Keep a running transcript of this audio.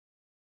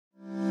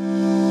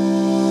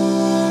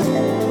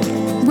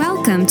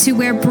Welcome to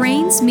Where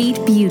Brains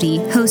Meet Beauty,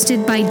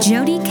 hosted by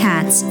Jody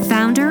Katz,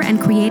 founder and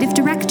creative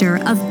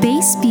director of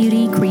Base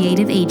Beauty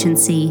Creative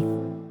Agency.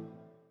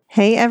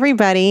 Hey,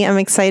 everybody. I'm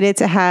excited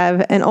to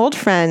have an old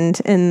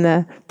friend in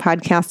the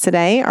podcast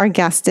today. Our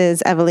guest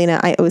is Evelina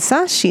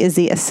Iosa. She is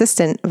the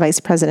Assistant Vice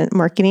President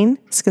Marketing,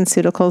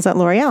 SkinCeuticals at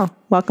L'Oreal.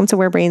 Welcome to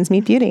Where Brains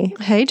Meet Beauty.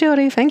 Hey,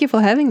 Jody. Thank you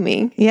for having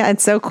me. Yeah,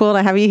 it's so cool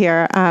to have you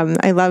here.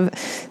 I love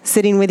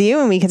sitting with you,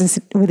 and we get to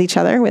sit with each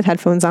other with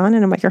headphones on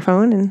and a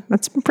microphone, and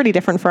that's pretty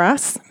different for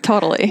us.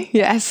 Totally.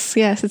 Yes.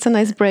 It's a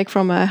nice break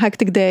from a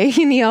hectic day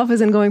in the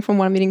office and going from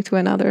one meeting to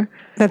another.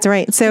 That's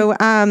right. So,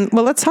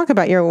 let's talk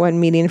about your one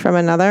meeting from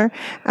another.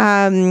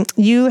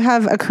 You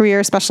have a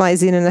career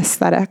specializing in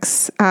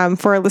aesthetics.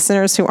 For our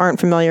listeners who aren't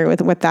familiar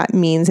with what that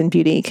means in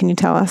beauty, can you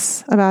tell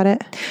us about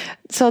it?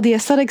 So the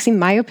aesthetics, in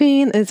my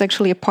opinion, is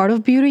actually a part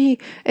of beauty.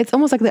 It's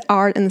almost like the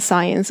art and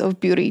science of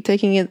beauty,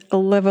 taking it a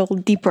level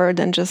deeper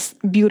than just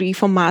beauty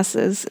for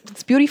masses.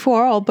 It's beauty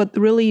for all, but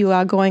really you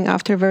are going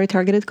after a very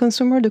targeted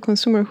consumer, the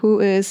consumer who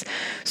is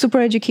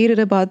super educated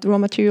about raw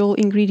material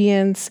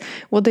ingredients,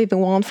 what they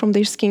want from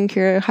their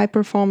skincare, high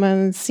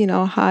performance,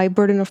 high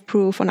burden of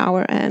proof on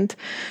our end.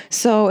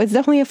 So it's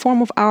definitely a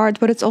form of art,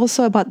 but it's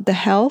also about the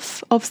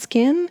health of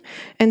skin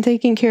and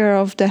taking care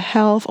of the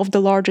health of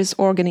the largest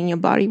organ in your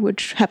body,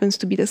 which happens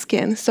to be the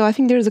skin. So I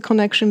think there's a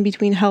connection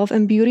between health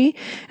and beauty,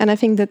 and I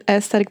think that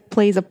aesthetic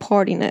plays a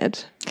part in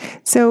it.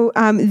 So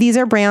these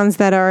are brands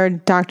that are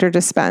doctor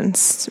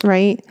dispensed,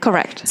 right?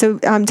 Correct. So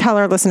tell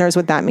our listeners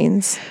what that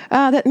means.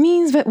 That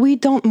means that we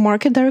don't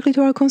market directly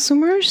to our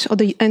consumers or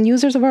the end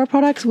users of our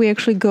products. We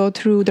actually go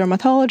through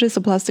dermatologists or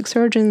plastic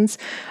surgeons,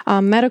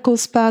 medical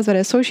spas that are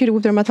associated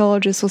with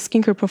dermatologists or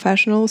skincare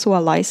professionals who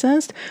are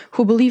licensed,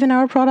 who believe in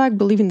our product,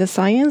 believe in the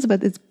science,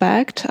 but it's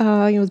backed,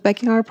 it's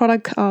backing our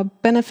product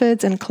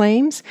benefits and claims.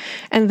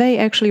 And they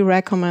actually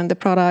recommend the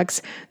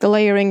products, the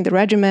layering, the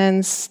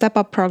regimens,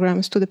 step-up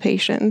programs to the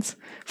patient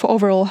for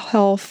overall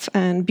health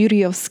and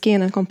beauty of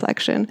skin and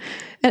complexion.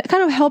 And it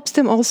kind of helps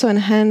them also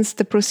enhance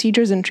the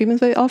procedures and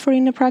treatments they offer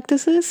in the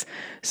practices.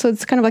 So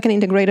it's kind of like an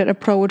integrated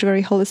approach,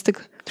 very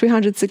holistic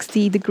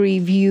 360-degree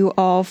view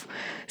of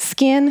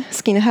skin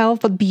health,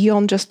 but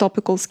beyond just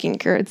topical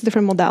skincare. It's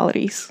different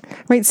modalities.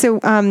 Right. So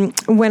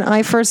when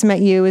I first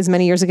met you, as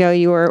many years ago,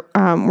 you were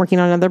working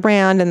on another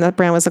brand, and that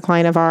brand was a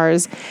client of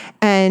ours.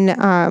 And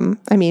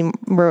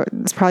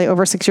it's probably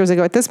over 6 years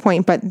ago at this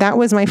point, but that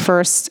was my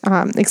first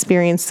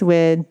experience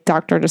with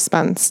doctor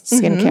dispensed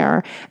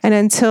skincare. Mm-hmm. And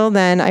until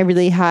then, I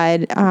really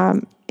had...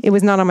 it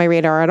was not on my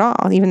radar at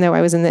all. Even though I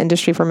was in the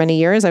industry for many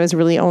years, I was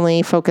really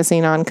only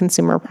focusing on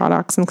consumer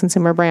products and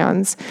consumer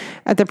brands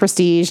at the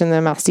prestige and the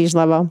masstige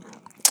level.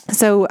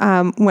 So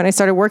when I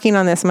started working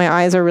on this, my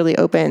eyes are really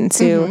open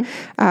to,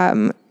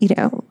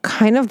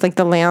 kind of like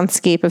the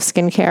landscape of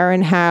skincare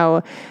and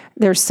how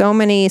there's so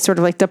many sort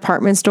of like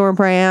department store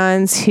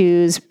brands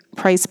whose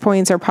price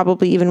points are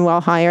probably even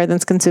well higher than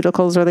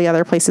SkinCeuticals or the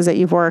other places that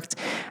you've worked.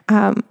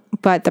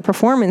 But the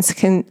performance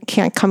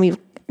can't come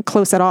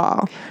close at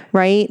all,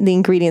 right? The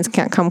ingredients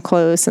can't come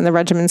close and the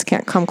regimens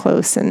can't come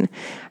close. And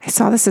I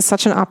saw this as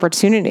such an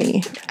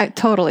opportunity.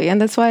 Totally.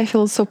 And that's why I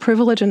feel so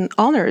privileged and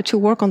honored to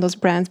work on those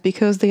brands,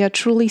 because they are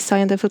truly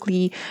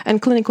scientifically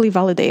and clinically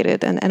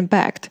validated and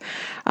backed.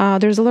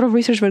 There's a lot of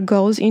research that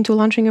goes into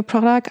launching a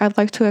product. I'd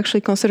like to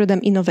actually consider them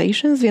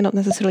innovations. They're not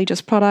necessarily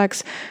just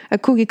products, a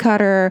cookie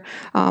cutter,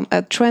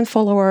 a trend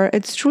follower.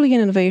 It's truly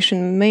an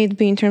innovation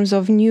made in terms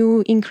of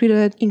new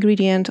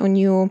ingredient or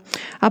new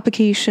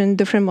application,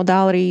 different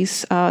modalities,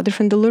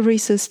 different delivery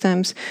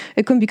systems.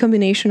 It can be a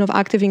combination of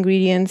active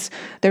ingredients,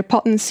 their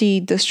potency,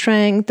 the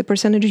strength, the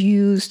percentage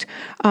used.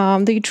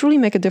 They truly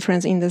make a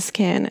difference in the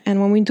skin.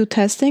 And when we do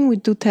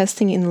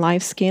testing in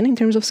live skin in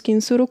terms of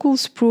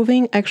SkinCeuticals,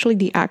 proving actually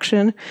the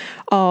action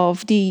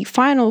of the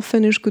final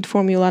finished good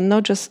formula,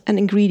 not just an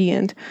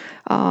ingredient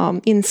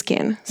in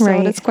skin. So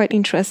That's quite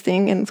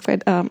interesting and it's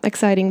quite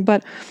exciting.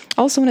 But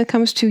also when it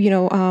comes to,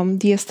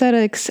 the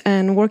aesthetics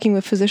and working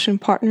with physician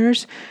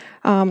partners,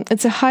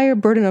 it's a higher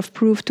burden of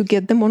proof to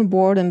get them on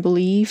board and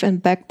believe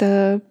and back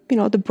the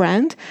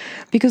brand,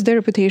 because their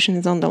reputation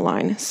is on the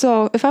line.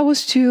 So if I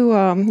was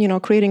to,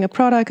 creating a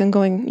product and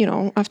going,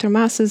 after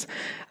masses,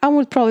 I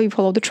would probably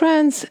follow the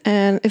trends.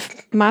 And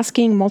if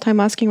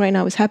multi-masking right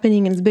now is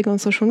happening and it's big on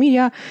social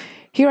media,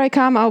 here I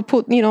come, I'll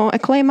put, a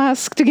clay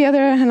mask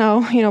together and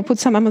I'll, put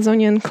some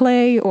Amazonian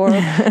clay or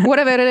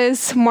whatever it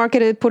is,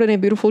 market it, put it in a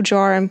beautiful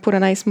jar and put a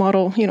nice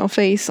model,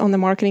 face on the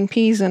marketing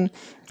piece and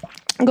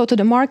go to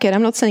the market.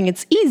 I'm not saying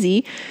it's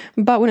easy,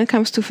 but when it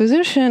comes to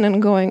physician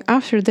and going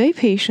after their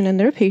patient and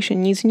their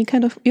patient needs, and you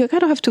kind of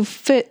have to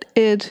fit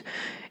it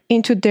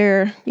into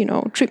their,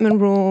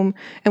 treatment room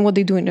and what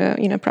they do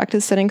in a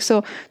practice setting.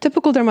 So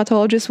typical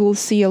dermatologists will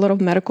see a lot of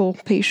medical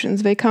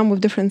patients. They come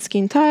with different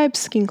skin types,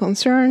 skin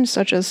concerns,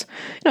 such as,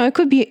 it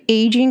could be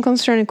aging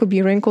concern, it could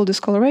be wrinkle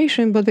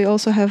discoloration, but they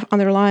also have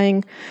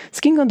underlying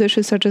skin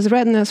conditions such as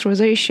redness,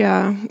 rosacea,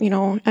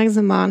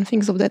 eczema, and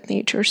things of that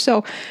nature.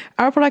 So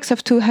our products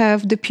have to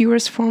have the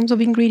purest forms of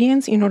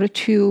ingredients in order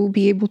to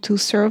be able to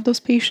serve those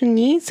patient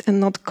needs and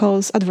not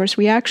cause adverse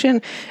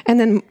reaction, and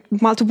then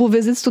multiple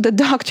visits to the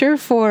doctor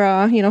for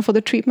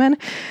the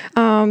treatment.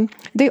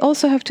 They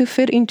also have to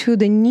fit into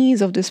the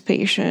needs of this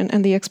patient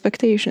and the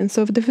expectations.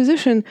 So if the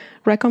physician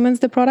recommends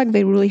the product,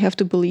 they really have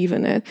to believe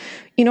in it.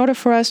 In order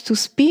for us to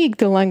speak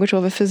the language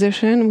of a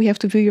physician, we have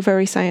to be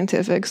very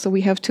scientific. So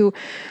we have to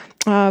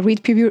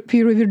read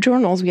peer-reviewed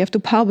journals. We have to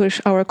publish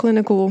our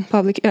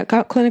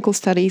clinical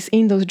studies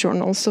in those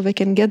journals so they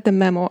can get the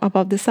memo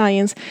about the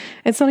science.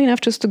 It's not enough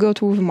just to go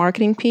to the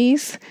marketing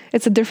piece.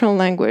 It's a different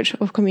language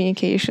of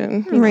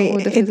communication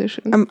with the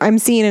physician. I'm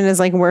seeing it as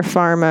like where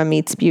pharma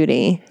meets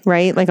beauty,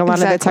 right? Like a lot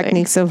of the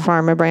techniques of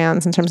pharma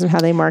brands in terms of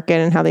how they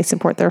market and how they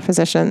support their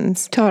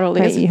physicians.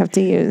 Totally. Right, you have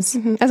to use.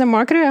 Mm-hmm. As a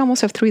marketer, I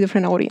almost have 3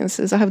 different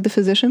audiences. I have the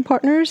physician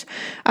partners.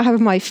 I have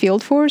my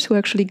field force who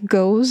actually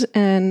goes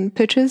and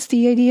pitches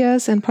the idea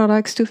and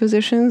products to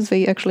physicians.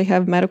 They actually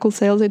have medical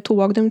sales to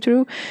walk them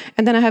through.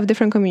 And then I have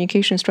different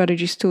communication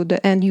strategies to the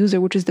end user,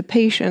 which is the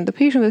patient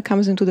that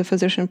comes into the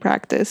physician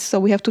practice. So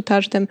we have to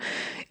touch them,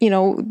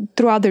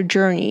 throughout their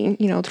journey,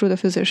 through the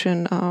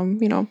physician,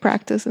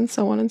 practice and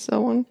so on and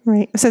so on.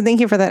 Right. So thank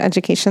you for that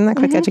education, that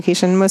quick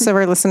education. Most of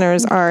our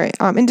listeners are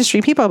industry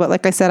people, but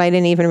like I said, I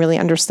didn't even really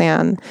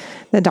understand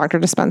the doctor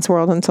dispense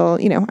world until,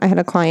 I had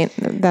a client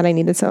that I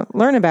needed to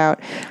learn about.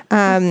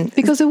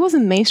 Because it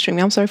wasn't mainstream.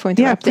 I'm sorry for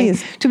interrupting. Yeah,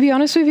 please. To be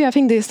honest with you, I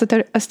think the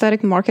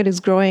aesthetic market is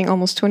growing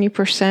almost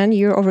 20%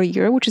 year over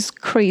year, which is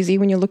crazy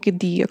when you look at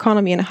the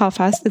economy and how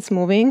fast it's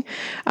moving.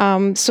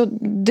 So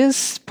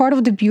this part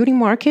of the beauty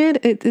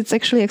market, it's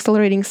actually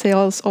accelerating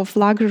sales of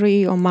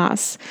luxury or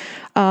mass.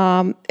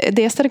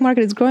 The aesthetic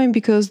market is growing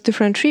because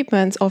different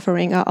treatments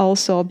offering are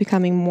also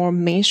becoming more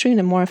mainstream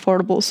and more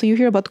affordable. So you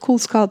hear about cool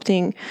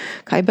sculpting,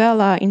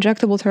 Kybella,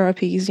 injectable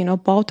therapies,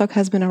 Botox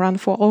has been around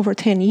for over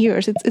 10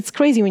 years. It's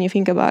crazy when you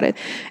think about it.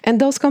 And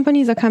those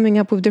companies are coming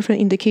up with different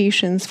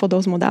indications for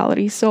those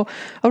modalities. So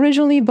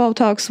originally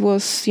Botox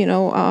was,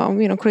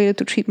 created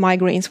to treat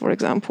migraines, for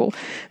example.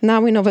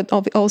 Now we know that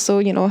it also,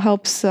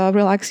 helps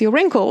relax your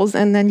wrinkles.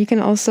 And then you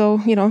can also,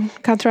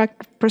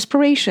 counteract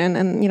perspiration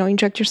and,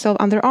 inject yourself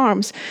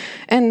underarms.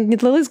 And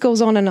the list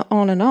goes on and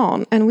on and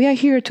on. And we are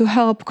here to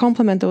help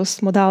complement those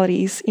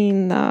modalities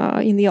in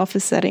the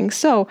office setting.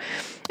 So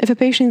if a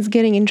patient is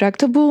getting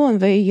injectable and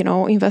they,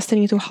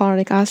 investing into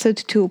hyaluronic acid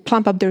to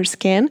plump up their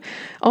skin,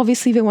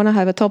 obviously they want to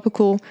have a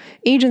topical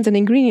agents and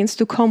ingredients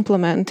to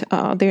complement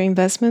their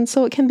investment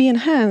so it can be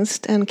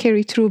enhanced and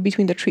carry through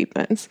between the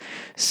treatments.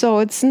 So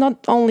it's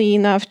not only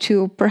enough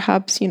to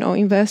perhaps,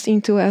 invest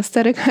into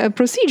aesthetic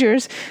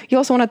procedures, you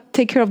also want to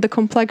take care of the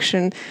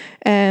complexion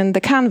and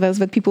the canvas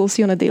that people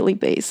see on a daily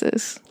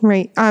basis.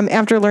 Right.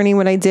 After learning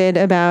what I did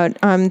about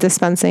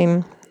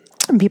dispensing,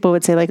 people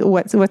would say, like,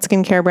 what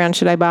skincare brand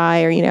should I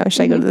buy? Or,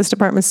 should I go to this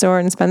department store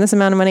and spend this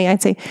amount of money?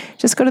 I'd say,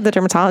 just go to the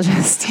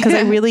dermatologist. Because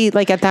I really,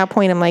 at that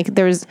point, I'm like,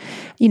 there's,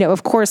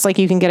 of course,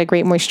 you can get a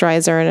great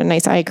moisturizer and a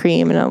nice eye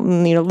cream and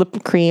a,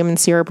 lip cream and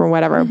syrup or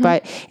whatever. Mm-hmm.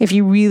 But if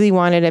you really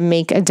wanted to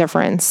make a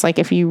difference,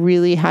 if you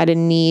really had a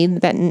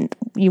need that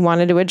you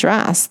wanted to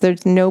address,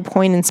 there's no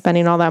point in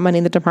spending all that money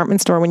in the department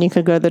store when you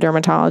could go to the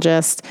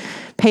dermatologist,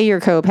 pay your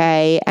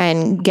copay,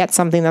 and get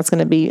something that's going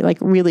to be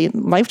really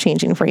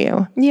life-changing for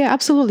you. Yeah,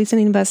 absolutely. It's an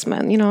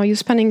investment. You're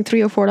spending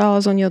 $3 or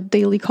 $4 on your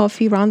daily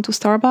coffee run to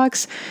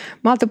Starbucks,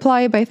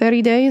 multiply it by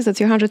 30 days, that's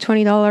your $120,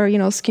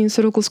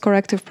 SkinCeuticals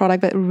corrective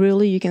product that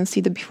really you can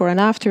see the before and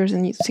afters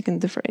and you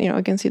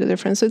can see the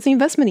difference. So it's an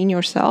investment in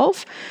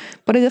yourself,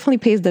 but it definitely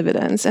pays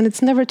dividends and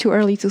it's never too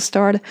early to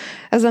start.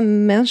 As I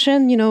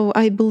mentioned,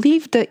 I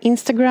believe the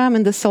Instagram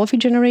and the selfie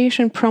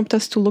generation prompt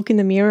us to look in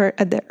the mirror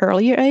at the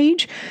earlier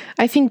age.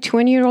 I think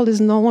 20-year-old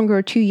is no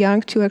longer too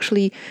young to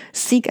actually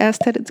seek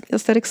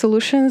aesthetic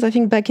solutions. I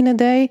think back in the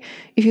day,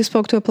 if you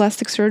spoke to a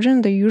plastic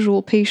surgeon, the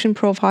usual patient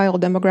profile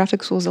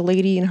demographics was a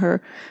lady in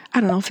her,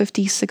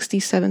 50s,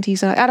 60s,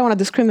 70s. And I don't want to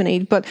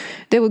discriminate, but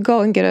they would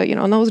go and get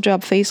a, nose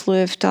job,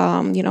 facelift,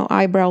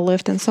 eyebrow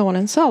lift, and so on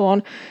and so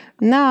on.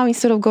 Now,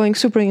 instead of going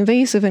super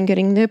invasive and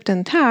getting nipped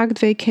and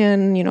tagged, they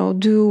can,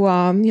 do,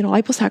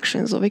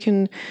 liposuctions, or they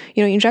can,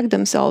 inject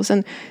themselves.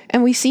 And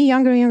we see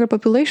younger and younger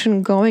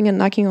population going and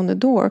knocking on the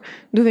door.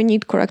 Do they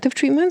need corrective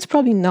treatments?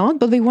 Probably not,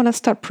 but they want to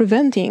start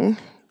preventing,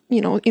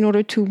 in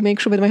order to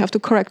make sure that they have to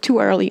correct too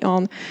early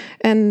on.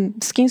 And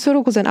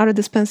SkinCeuticals and other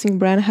dispensing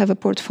brands have a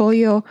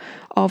portfolio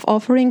of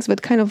offerings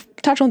that kind of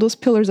touch on those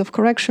pillars of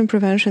correction,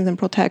 prevention, and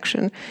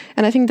protection.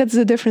 And I think that's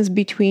the difference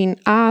between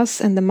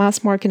us and the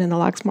mass market and the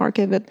lax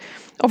market, that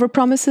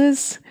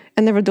overpromises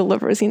and never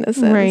delivers in a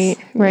sense.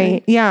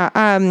 Right. Yeah.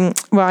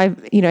 Well,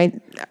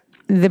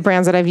 the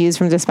brands that I've used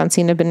from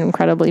dispensing have been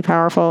incredibly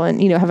powerful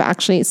and, have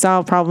actually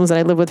solved problems that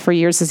I lived with for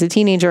years as a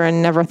teenager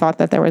and never thought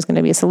that there was going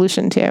to be a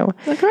solution to.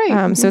 Oh,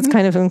 great. So it's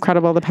kind of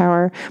incredible, the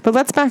power. But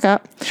let's back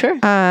up. Sure.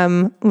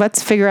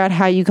 Let's figure out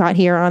how you got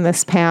here on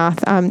this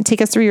path.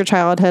 Take us through your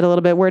childhood a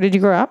little bit. Where did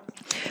you grow up?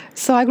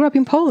 So I grew up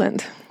in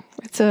Poland.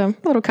 It's a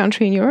little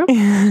country in Europe.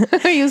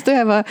 I used to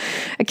have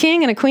a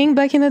king and a queen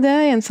back in the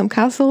day and some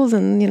castles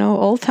and,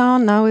 Old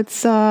Town. Now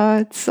it's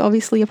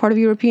obviously a part of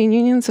the European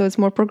Union, so it's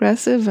more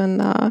progressive.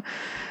 And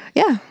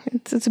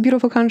it's a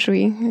beautiful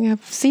country. We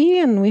have sea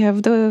and we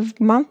have the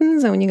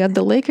mountains and you got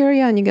the lake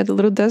area and you got the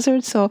little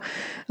desert. So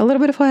a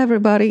little bit for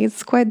everybody.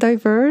 It's quite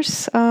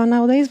diverse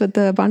nowadays, but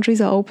the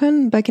boundaries are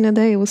open. Back in the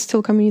day, it was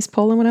still communist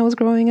Poland when I was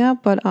growing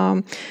up. But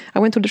I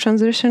went through the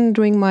transition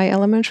during my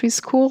elementary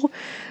school.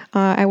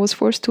 I was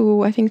forced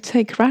to, I think,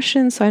 take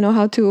Russian, so I know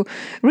how to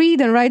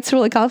read and write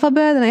Cyrillic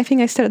alphabet, and I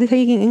think I started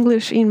taking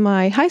English in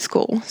my high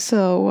school.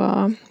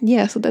 So,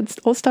 so that's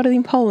all started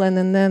in Poland,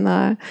 and then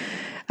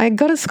I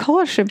got a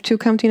scholarship to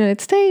come to the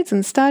United States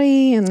and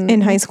study. And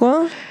in high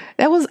school?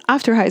 That was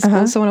after high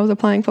school, so when I was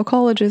applying for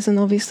colleges, and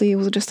obviously it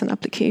was just an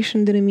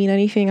application, didn't mean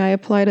anything. I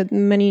applied at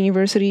many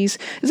universities.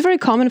 It's very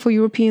common for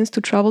Europeans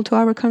to travel to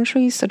our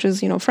countries, such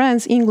as,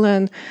 France,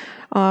 England.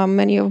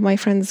 Many of my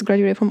friends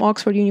graduated from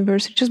Oxford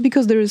University just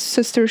because there's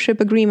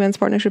sistership agreements,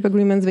 partnership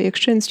agreements, they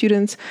exchange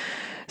students.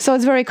 So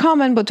it's very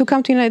common, but to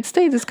come to the United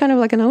States, it's kind of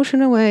like an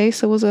ocean away.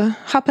 So it was a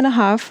hop and a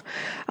half.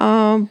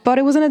 But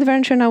it was an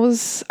adventure and I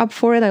was up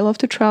for it. I love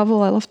to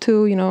travel. I love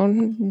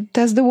to,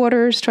 test the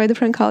waters, try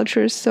different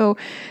cultures. So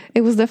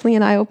it was definitely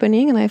an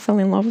eye-opening and I fell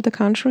in love with the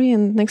country.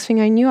 And next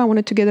thing I knew, I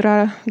wanted to get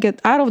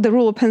out of the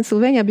rural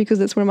Pennsylvania because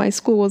that's where my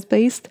school was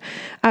based,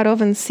 out of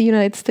and see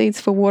United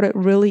States for what it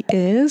really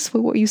is, for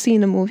what you see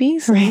in the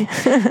movies. Right.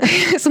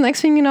 So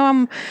next thing you know,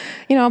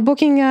 I'm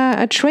booking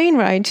a train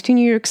ride to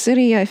New York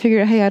City. I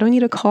figured, hey, I don't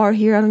need a car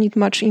here. I don't need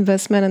much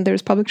investment. And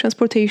there's public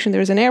transportation.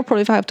 There's an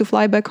airport if I have to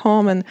fly back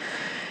home and,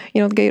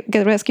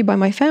 get rescued by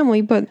my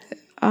family. But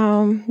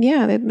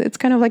it's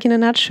kind of like in a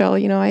nutshell.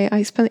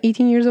 I spent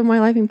 18 years of my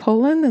life in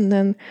Poland, and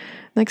then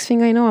next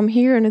thing I know, I'm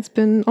here, and it's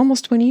been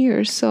almost 20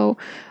 years. So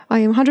I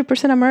am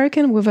 100%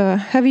 American with a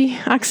heavy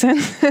accent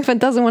if it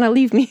doesn't want to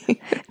leave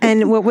me.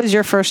 And what was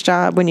your first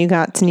job when you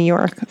got to New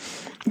York?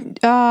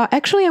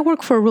 Actually, I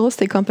work for a real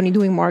estate company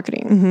doing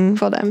marketing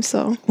for them.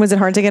 So was it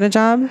hard to get a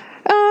job?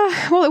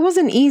 Well, it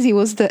wasn't easy. It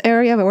was the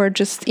area where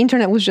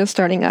internet was just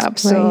starting up.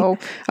 So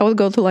I would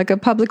go to like a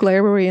public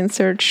library and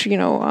search,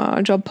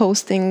 job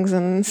postings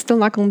and still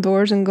knock on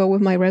doors and go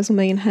with my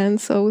resume in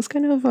hand. So it was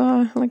kind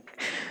of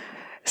like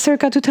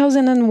circa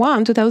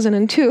 2001,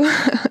 2002.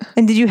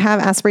 And did you have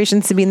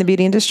aspirations to be in the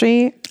beauty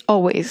industry?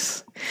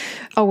 Always.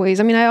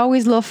 I mean, I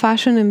always love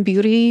fashion and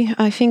beauty.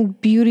 I think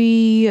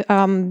beauty,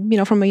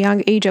 from a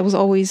young age, I was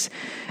always,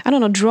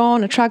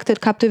 drawn,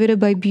 attracted, captivated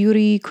by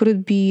beauty. Could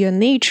it be a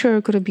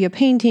nature? Could it be a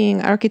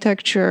painting,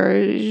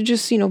 architecture?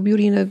 Just,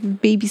 beauty in a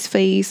baby's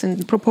face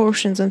and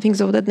proportions and things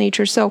of that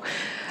nature. So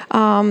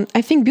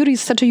I think beauty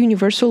is such a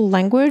universal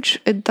language.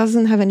 It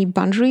doesn't have any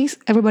boundaries.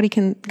 Everybody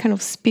can kind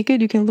of speak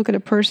it. You can look at a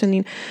person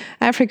in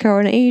Africa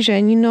or in Asia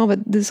and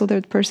that this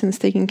other person is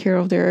taking care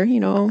of their,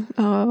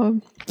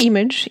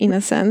 image in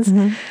a sense.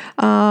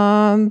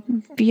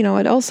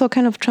 It also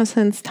kind of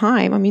transcends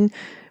time. I mean,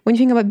 when you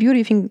think about beauty,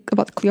 you think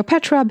about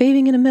Cleopatra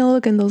bathing in the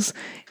milk and those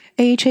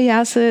AHA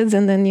acids,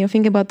 and then you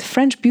think about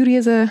French beauty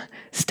as a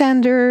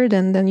standard,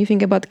 and then you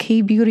think about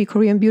K-beauty,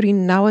 Korean beauty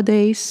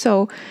nowadays.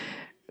 So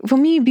for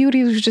me,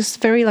 beauty was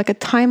just very like a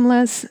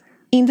timeless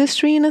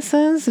industry in a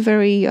sense,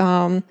 very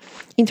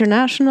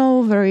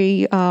international,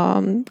 very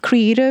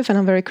creative, and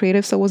I'm very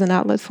creative, so it was an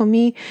outlet for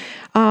me.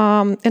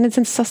 And it's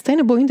a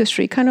sustainable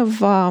industry, kind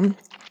of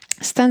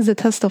stands the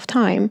test of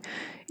time.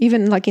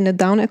 Even like in a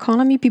down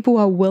economy, people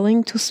are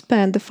willing to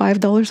spend the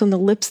 $5 on the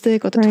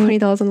lipstick or the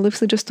 $20 on the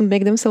lipstick just to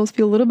make themselves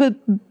feel a little bit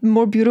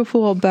more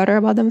beautiful or better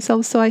about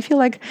themselves. So I feel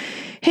like,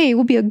 hey, it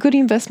would be a good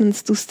investment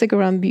to stick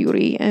around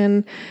beauty.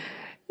 And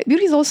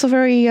beauty is also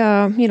very,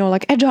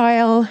 like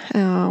agile,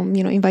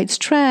 invites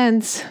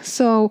trends.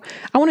 So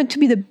I wanted to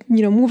be the,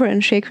 mover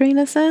and shaker in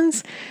a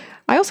sense.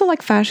 I also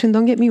like fashion,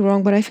 don't get me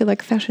wrong, but I feel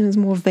like fashion is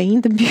more vain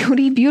than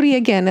beauty. Beauty,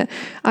 again,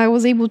 I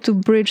was able to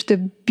bridge the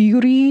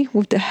beauty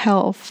with the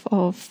health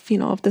of,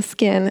 of the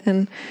skin.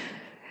 And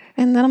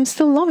then I'm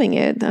still loving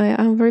it.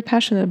 I'm very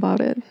passionate about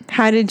it.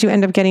 How did you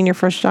end up getting your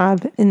first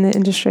job in the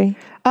industry?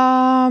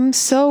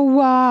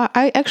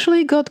 I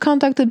actually got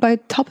contacted by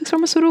Topics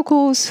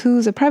Pharmaceuticals,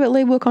 who's a private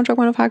label contract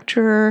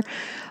manufacturer.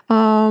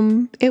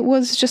 It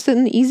was just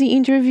an easy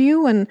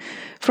interview. And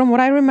from what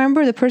I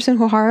remember, the person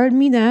who hired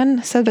me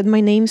then said that my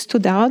name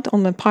stood out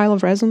on a pile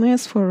of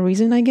resumes for a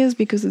reason, I guess,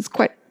 because it's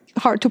quite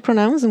hard to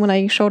pronounce. And when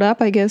I showed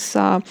up, I guess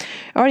I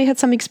already had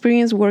some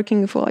experience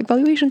working for like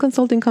valuation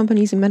consulting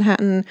companies in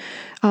Manhattan.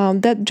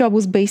 That job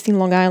was based in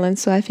Long Island.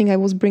 So I think I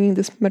was bringing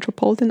this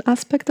metropolitan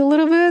aspect a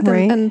little bit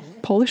and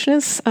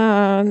Polishness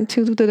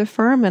to the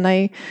firm. And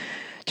I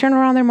turned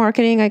around their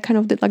marketing. I kind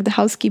of did like the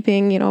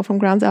housekeeping, from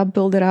ground up,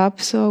 build it up.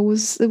 So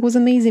it was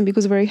amazing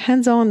because very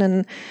hands-on,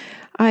 and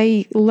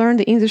I learned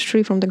the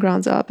industry from the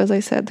ground up. As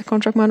I said, the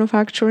contract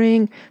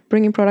manufacturing,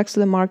 bringing products to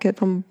the market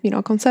from,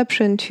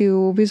 conception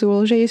to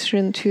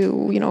visualization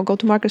to,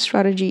 go-to-market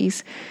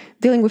strategies,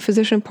 dealing with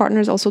physician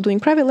partners, also doing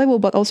private label,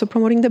 but also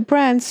promoting the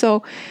brand.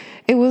 So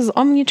it was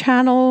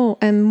omni-channel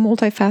and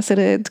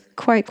multifaceted,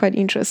 quite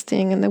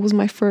interesting. And that was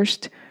my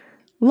first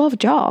love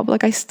job.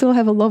 Like I still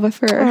have a love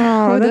affair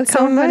with the company.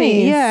 So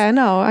nice. Yeah,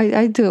 no,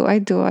 I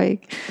do.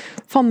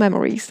 Fond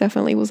memories,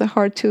 definitely. It was a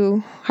hard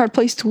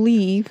place to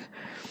leave.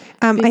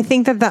 I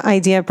think that the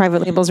idea of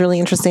private label is really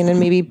interesting, and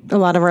maybe a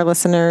lot of our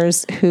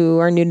listeners who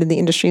are new to the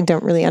industry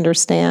don't really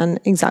understand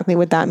exactly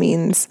what that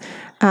means.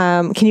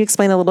 Can you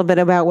explain a little bit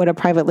about what a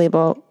private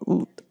label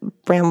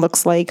brand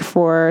looks like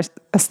for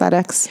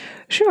aesthetics?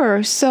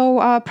 Sure.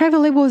 So private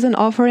label is an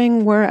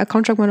offering where a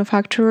contract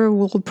manufacturer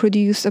will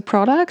produce a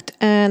product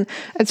and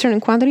at certain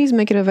quantities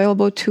make it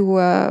available to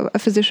a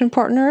physician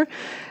partner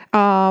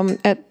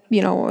at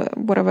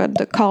whatever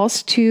the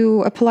cost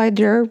to apply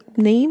their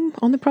name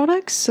on the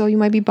products. So you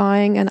might be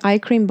buying an eye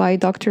cream by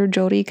Dr.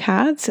 Jody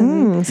Katz.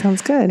 And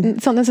sounds good.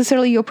 It's not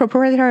necessarily your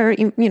proprietary,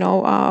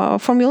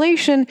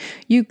 formulation.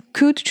 You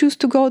could choose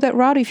to go that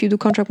route if you do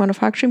contract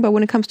manufacturing. But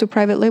when it comes to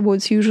private label,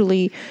 it's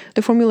usually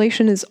the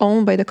formulation is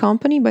owned by the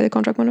company, by the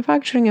contract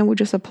manufacturing, and we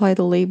just apply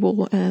the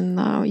label,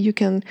 and you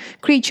can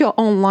create your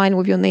own line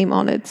with your name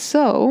on it.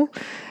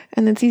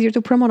 And it's easier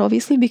to promote,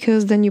 obviously,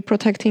 because then you're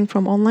protecting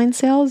from online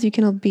sales. You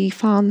cannot be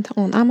found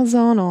on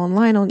Amazon or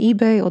online on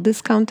eBay or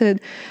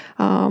discounted.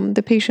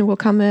 The patient will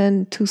come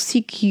in to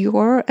seek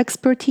your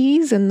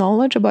expertise and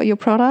knowledge about your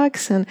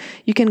products, and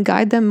you can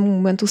guide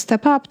them when to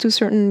step up to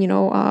certain,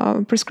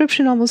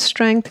 prescription almost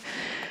strength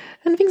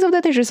and things of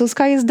that nature. So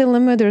sky is the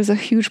limit. There's a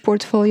huge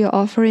portfolio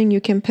offering.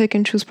 You can pick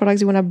and choose products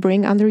you want to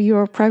bring under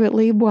your private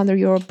label, under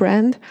your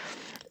brand,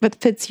 that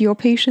fits your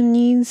patient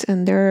needs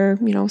and their,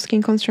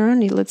 skin concern.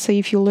 Let's say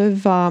if you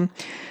live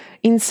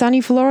in sunny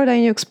Florida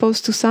and you're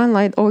exposed to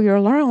sunlight all year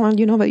long,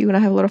 you know that you're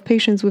going to have a lot of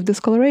patients with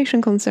discoloration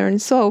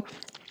concerns. So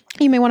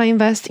you may want to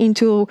invest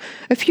into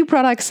a few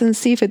products and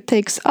see if it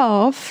takes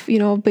off,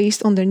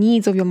 based on the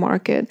needs of your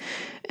market.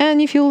 And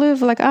if you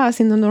live like us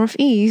in the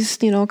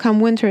Northeast,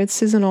 come winter, it's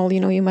seasonal,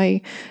 you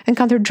might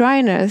encounter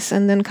dryness.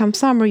 And then come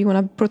summer, you want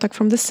to protect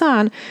from the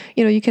sun.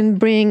 You can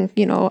bring,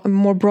 a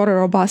more broader,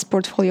 robust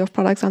portfolio of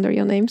products under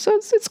your name. So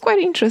it's quite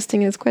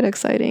interesting. It's quite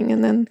exciting.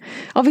 And then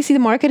obviously the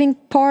marketing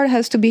part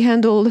has to be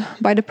handled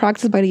by the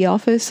practice, by the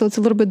office. So it's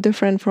a little bit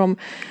different from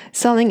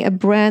selling a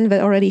brand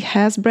that already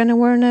has brand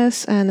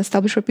awareness and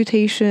established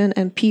reputation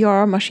and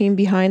PR machine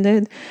behind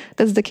it.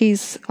 That's the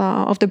case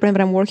of the brand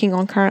that I'm working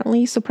on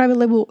currently. So private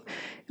label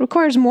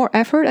requires more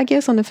effort, I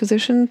guess, on the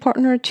physician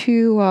partner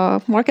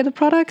to market the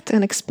product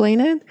and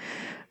explain it.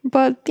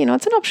 But,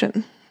 it's an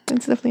option.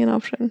 It's definitely an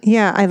option.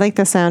 Yeah, I like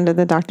the sound of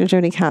the Dr.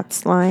 Jody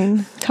Katz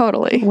line.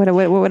 Totally. What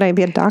would I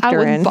be a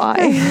doctor in? I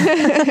would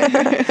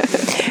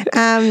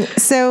buy.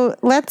 So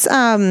let's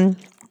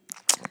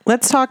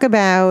talk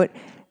about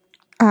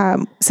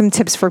some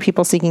tips for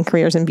people seeking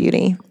careers in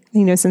beauty.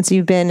 Since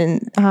you've been in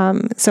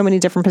so many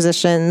different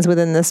positions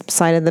within this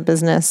side of the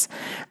business,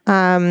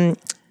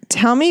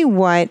 tell me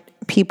what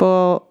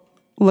people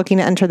looking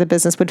to enter the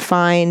business would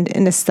find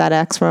in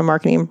aesthetics from a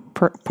marketing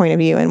point of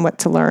view and what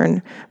to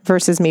learn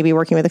versus maybe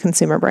working with a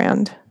consumer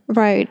brand.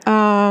 Right.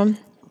 So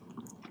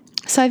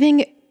I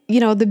think,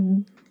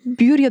 the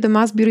beauty of the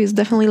mass beauty is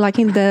definitely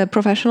lacking the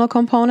professional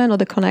component or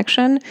the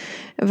connection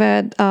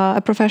that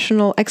a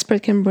professional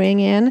expert can bring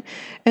in.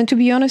 And to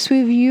be honest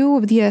with you,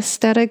 with the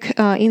aesthetic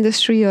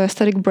industry or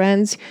aesthetic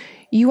brands,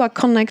 you are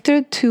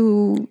connected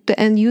to the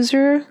end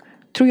user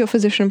through your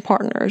physician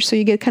partner. So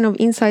you get kind of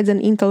insights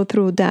and intel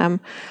through them.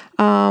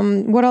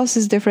 What else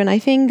is different? I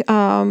think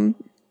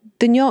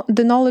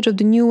the knowledge of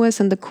the newest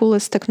and the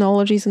coolest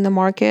technologies in the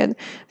market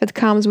that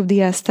comes with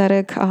the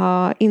aesthetic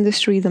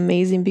industry is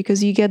amazing,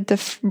 because you get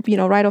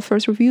the right of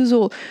first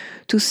refusal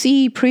to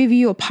see,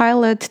 preview, or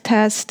pilot,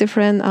 test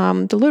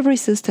different delivery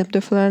system,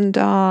 different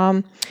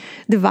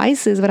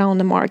devices that are on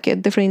the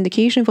market, different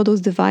indication for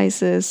those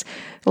devices,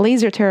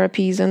 laser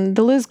therapies, and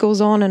the list goes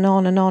on and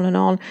on and on and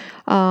on.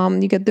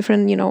 You get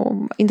different,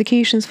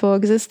 indications for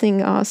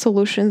existing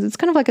solutions. It's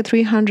kind of like a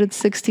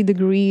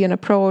 360-degree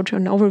approach,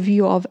 an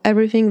overview of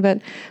everything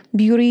that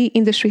beauty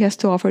industry has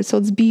to offer. So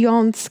it's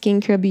beyond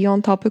skincare,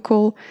 beyond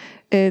topical.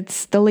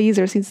 It's the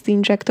lasers, it's the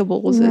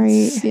injectables, right.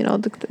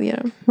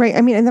 It's, Right.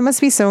 I mean, and that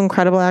must be so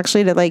incredible,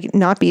 actually, to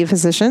not be a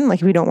physician,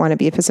 if we don't want to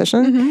be a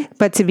physician,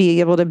 but to be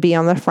able to be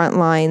on the front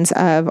lines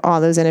of all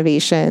those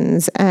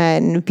innovations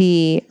and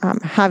be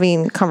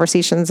having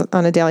conversations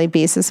on a daily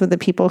basis with the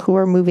people who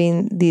are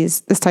moving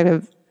this type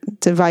of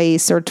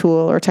device or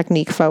tool or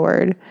technique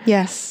forward.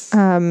 Yes.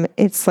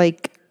 It's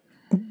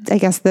I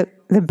guess the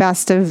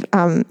best of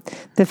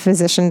the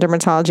physician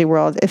dermatology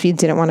world if you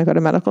didn't want to go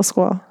to medical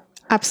school.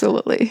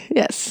 Absolutely.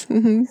 Yes.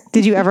 Mm-hmm.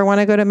 Did you ever want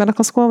to go to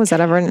medical school? Was that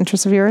ever an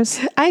interest of yours?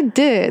 I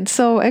did.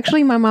 So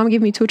actually my mom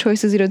gave me two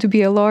choices, either to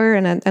be a lawyer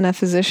and a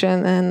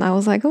physician. And I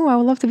was like, I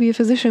would love to be a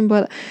physician,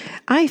 but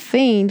I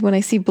faint when I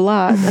see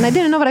blood. And I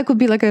didn't know that I could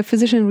be like a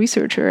physician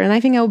researcher. And I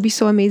think I would be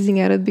so amazing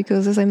at it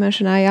because, as I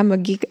mentioned, I am a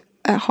geek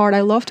at heart,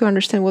 I love to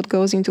understand what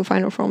goes into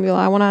final formula.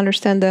 I want to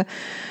understand the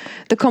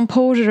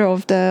composure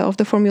of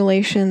the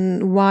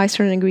formulation, why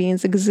certain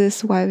ingredients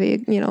exist, why they,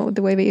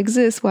 the way they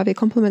exist, why they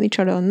complement each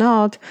other or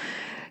not.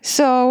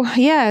 So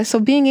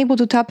being able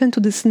to tap into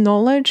this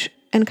knowledge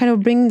and kind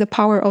of bring the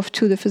power of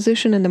to the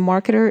physician and the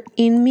marketer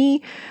in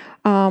me,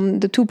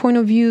 the 2 point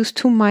of views,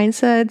 2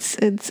 mindsets,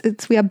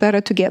 it's we are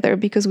better together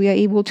because we are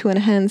able to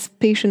enhance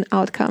patient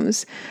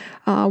outcomes.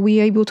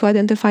 We are able to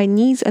identify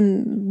needs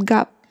and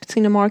gaps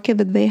in the market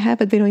that they have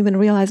that they don't even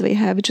realize they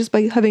have. Just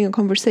by having a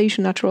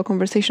conversation, natural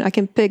conversation, I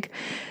can pick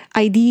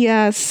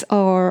ideas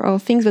or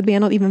things that they are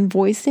not even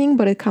voicing,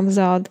 but it comes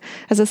out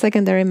as a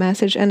secondary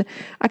message. And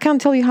I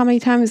can't tell you how many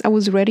times I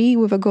was ready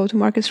with a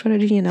go-to-market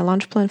strategy and a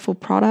launch plan for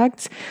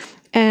products.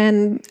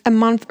 And a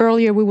month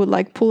earlier, we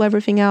would pull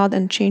everything out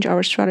and change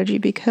our strategy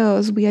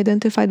because we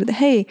identified that,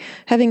 hey,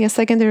 having a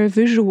secondary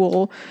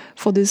visual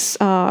for this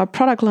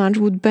product launch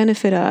would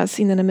benefit us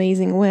in an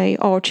amazing way,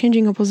 or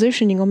changing a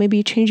positioning, or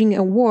maybe changing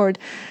a word,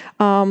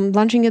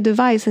 launching a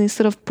device, and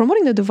instead of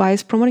promoting the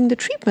device, promoting the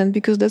treatment,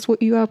 because that's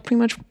what you are pretty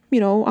much,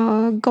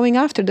 going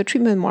after, the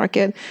treatment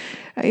market.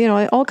 It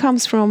all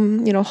comes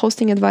from,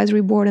 hosting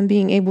advisory board and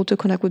being able to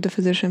connect with the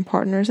physician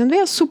partners. And they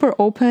are super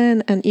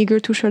open and eager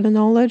to share the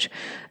knowledge.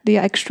 They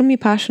are extremely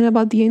passionate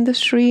about the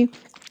industry.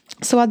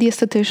 So are the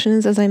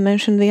estheticians, as I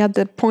mentioned, they are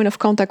the point of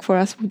contact for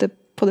us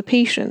for the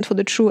patient, for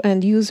the true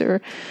end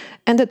user.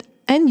 And that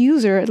end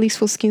user, at least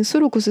for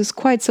SkinCeuticals, is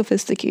quite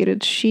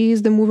sophisticated.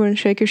 She's the mover and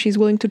shaker. She's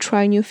willing to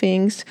try new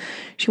things.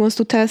 She wants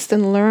to test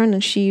and learn,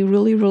 and she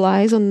really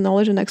relies on the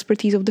knowledge and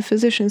expertise of the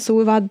physician. So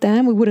without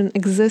them, we wouldn't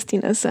exist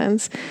in a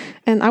sense.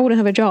 And I wouldn't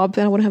have a job,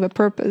 and I wouldn't have a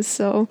purpose.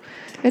 So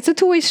it's a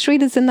two-way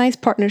street. It's a nice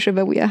partnership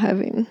that we are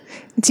having.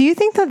 Do you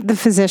think that the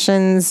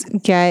physicians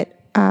get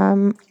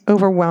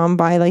overwhelmed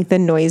by the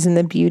noise in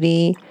the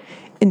beauty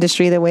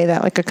industry the way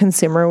that a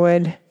consumer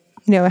would?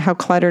 How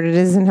cluttered it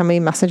is and how many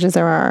messages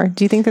there are.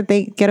 Do you think that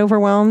they get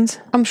overwhelmed?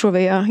 I'm sure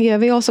they are. Yeah,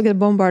 they also get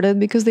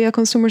bombarded because they are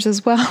consumers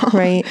as well.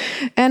 Right.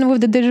 And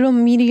with the digital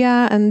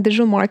media and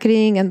digital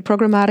marketing and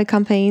programmatic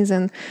campaigns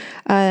and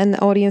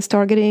audience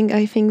targeting,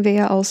 I think they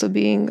are also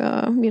being,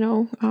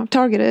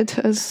 targeted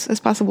as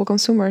possible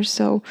consumers.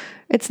 So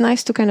it's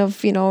nice to kind of,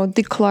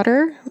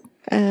 declutter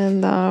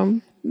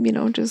and,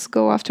 just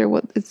go after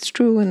what it's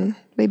true and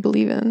they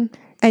believe in.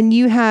 And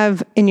you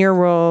have in your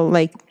role,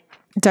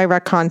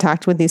 direct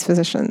contact with these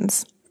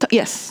physicians.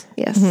 Yes,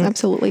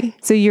 absolutely.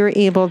 So you're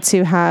able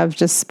to have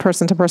just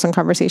person-to-person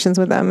conversations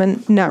with them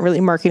and not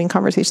really marketing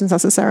conversations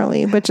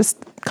necessarily, but just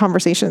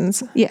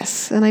conversations.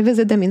 Yes, and I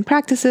visit them in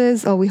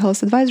practices, or we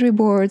host advisory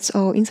boards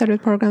or insider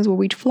programs where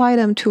we fly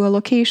them to a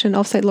location,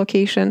 offsite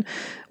location,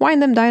 wine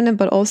them, dine them,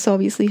 but also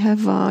obviously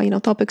have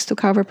topics to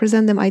cover,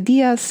 present them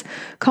ideas,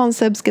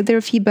 concepts, get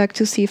their feedback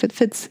to see if it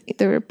fits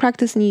their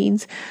practice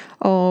needs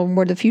or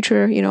where the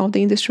future,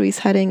 the industry is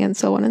heading, and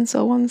so on and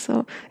so on.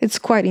 So it's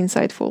quite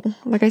insightful.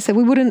 Like I said,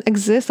 we wouldn't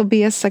exist or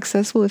be as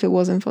successful if it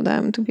wasn't for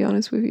them, to be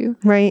honest with you.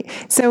 Right.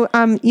 So,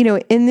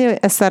 in the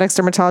aesthetics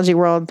dermatology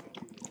world,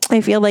 I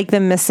feel like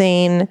the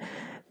missing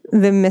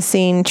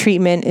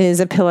treatment is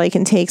a pill I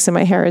can take so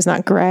my hair is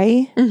not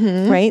gray,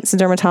 right? So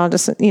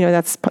dermatologists,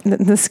 that's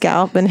the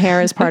scalp and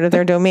hair is part of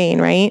their domain,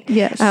 right?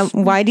 Yes.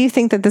 Why do you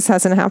think that this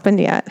hasn't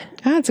happened yet?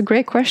 It's a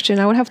great question.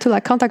 I would have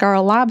to contact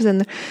our labs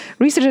and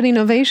research and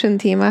innovation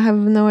team. I have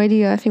no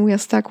idea. I think we are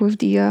stuck with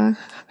the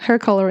hair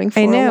coloring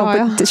for a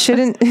while. But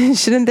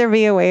shouldn't there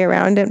be a way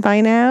around it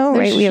by now,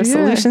 right? We have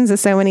solutions to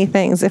so many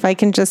things. If I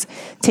can just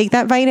take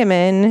that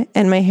vitamin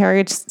and my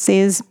hair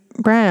stays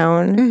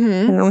brown,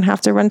 I don't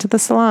have to run to the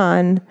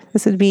salon,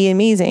 this would be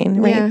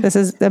amazing, right? Yeah. This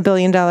is $1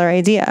 billion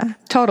idea.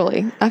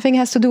 Totally. I think it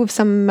has to do with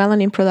some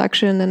melanin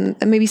production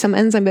and maybe some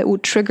enzyme that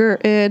would trigger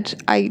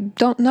it. I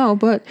don't know,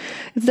 but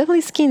it's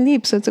definitely skin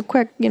deep. So it's a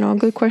quick,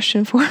 good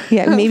question for.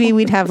 Yeah. Maybe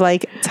we'd have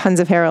tons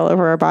of hair all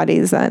over our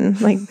bodies then.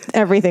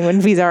 Everything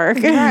would be dark.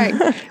 Right.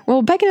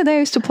 Well, back in the day, I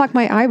used to pluck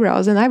my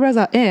eyebrows, and eyebrows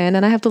are in,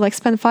 and I have to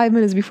spend 5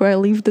 minutes before I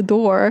leave the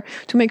door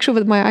to make sure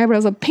that my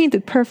eyebrows are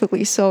painted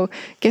perfectly. So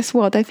guess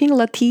what? I think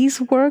Latisse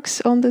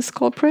works on this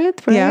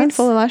culprit, right? Yes.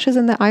 For the lashes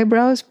and the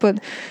eyebrows, but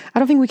I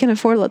don't think we can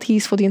afford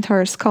Latisse for the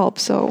entire scalp.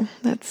 So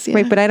that's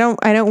right. But I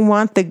don't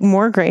want the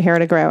more gray hair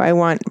to grow. I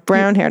want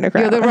brown hair to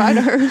grow. You're the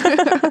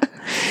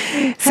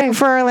writer. So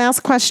for our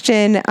last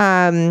question,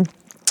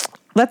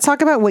 let's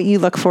talk about what you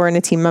look for in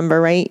a team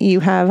member, right? You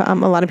have a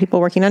lot of people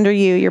working under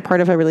you. You're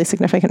part of a really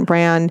significant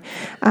brand.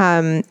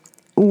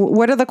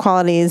 What are the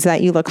qualities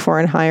that you look for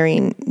in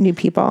hiring new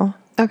people?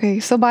 Okay,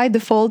 so by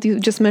default, you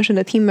just mentioned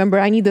a team member.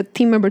 I need a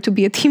team member to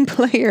be a team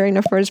player in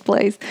the first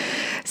place.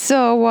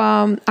 So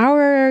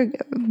our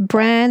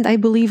brand, I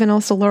believe, and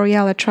also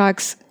L'Oreal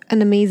attracts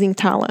an amazing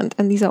talent,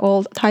 and these are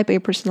all type A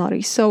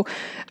personalities. So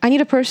I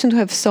need a person to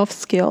have soft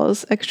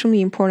skills,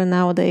 extremely important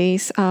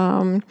nowadays.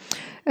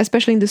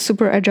 especially in this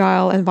super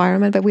agile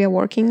environment that we are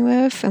working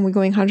with, and we're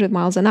going 100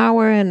 miles an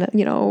hour, and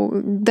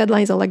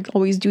deadlines are like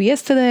always due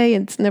yesterday.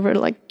 It's never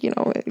like you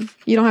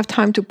don't have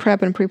time to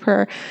prep and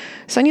prepare.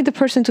 So I need the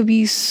person to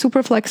be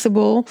super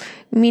flexible,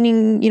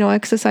 meaning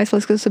exercise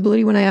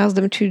flexibility when I ask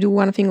them to do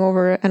one thing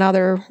over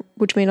another,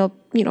 which may not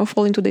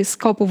fall into the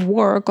scope of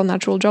work or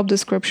natural job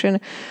description.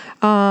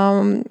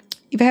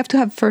 You have to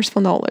have first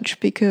knowledge,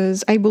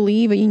 because I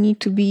believe you need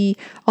to be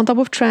on top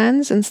of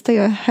trends and stay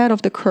ahead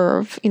of the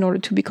curve in order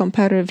to be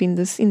competitive in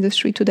this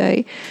industry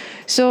today.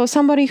 So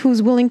somebody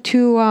who's willing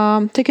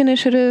to take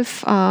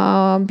initiative,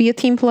 be a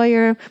team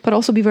player, but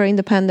also be very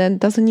independent,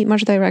 doesn't need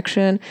much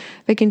direction.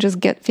 They can just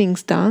get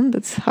things done.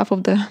 That's half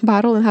of the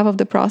battle and half of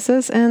the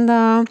process.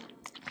 And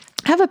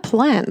have a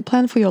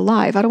plan for your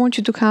life. I don't want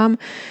you to come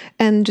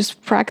and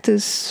just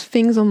practice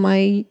things on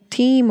my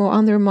team or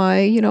under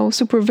my,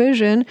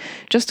 supervision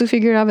just to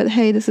figure out that,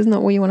 hey, this is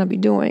not what you want to be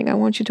doing. I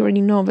want you to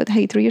already know that,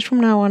 hey, 3 years from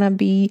now, I want to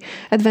be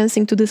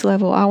advancing to this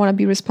level. I want to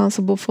be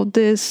responsible for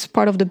this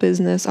part of the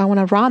business. I want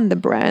to run the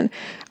brand.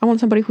 I want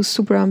somebody who's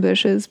super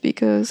ambitious,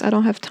 because I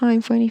don't have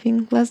time for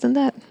anything less than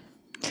that.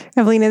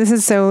 Evelina, this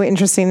is so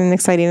interesting and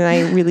exciting, and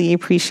I really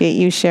appreciate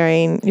you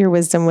sharing your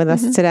wisdom with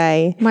us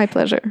today. My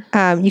pleasure.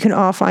 You can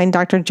all find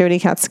Dr. Jody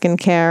Katz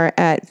Skincare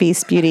at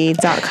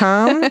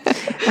basebeauty.com.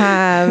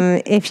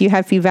 If you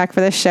have feedback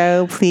for the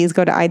show, please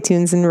go to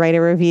iTunes and write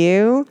a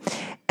review,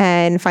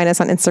 and find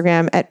us on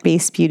Instagram at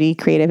Base Beauty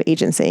Creative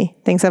Agency.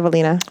 Thanks,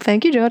 Evelina.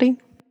 Thank you, Jody.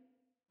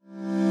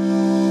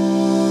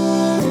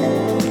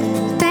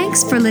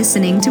 Thanks for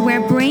listening to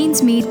Where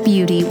Brains Meet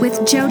Beauty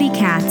with Jody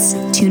Katz.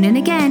 Tune in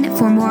again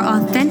for more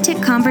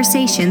authentic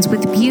conversations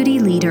with beauty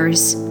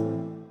leaders.